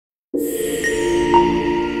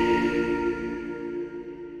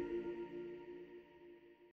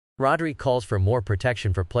Rodri calls for more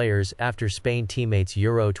protection for players after Spain teammates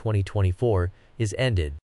Euro 2024 is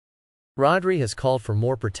ended. Rodri has called for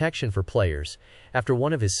more protection for players after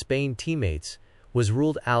one of his Spain teammates was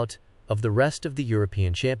ruled out of the rest of the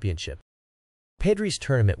European Championship. Pedri's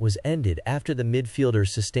tournament was ended after the midfielder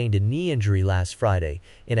sustained a knee injury last Friday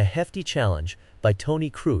in a hefty challenge by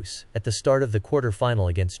Toni Kroos at the start of the quarterfinal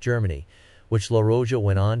against Germany, which Roja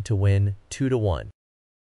went on to win 2-1.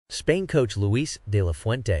 Spain coach Luis de la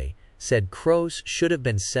Fuente said Kroos should have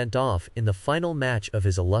been sent off in the final match of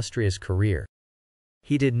his illustrious career.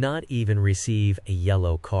 He did not even receive a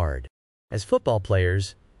yellow card. As football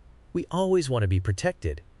players, we always want to be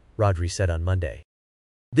protected, Rodri said on Monday.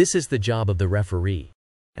 This is the job of the referee.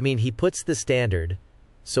 I mean, he puts the standard,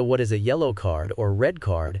 so what is a yellow card or red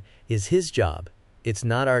card is his job, it's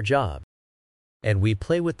not our job. And we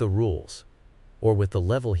play with the rules, or with the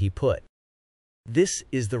level he put. This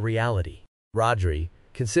is the reality. Rodri,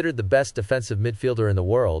 considered the best defensive midfielder in the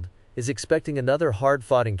world, is expecting another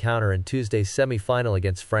hard-fought encounter in Tuesday's semi-final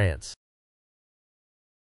against France.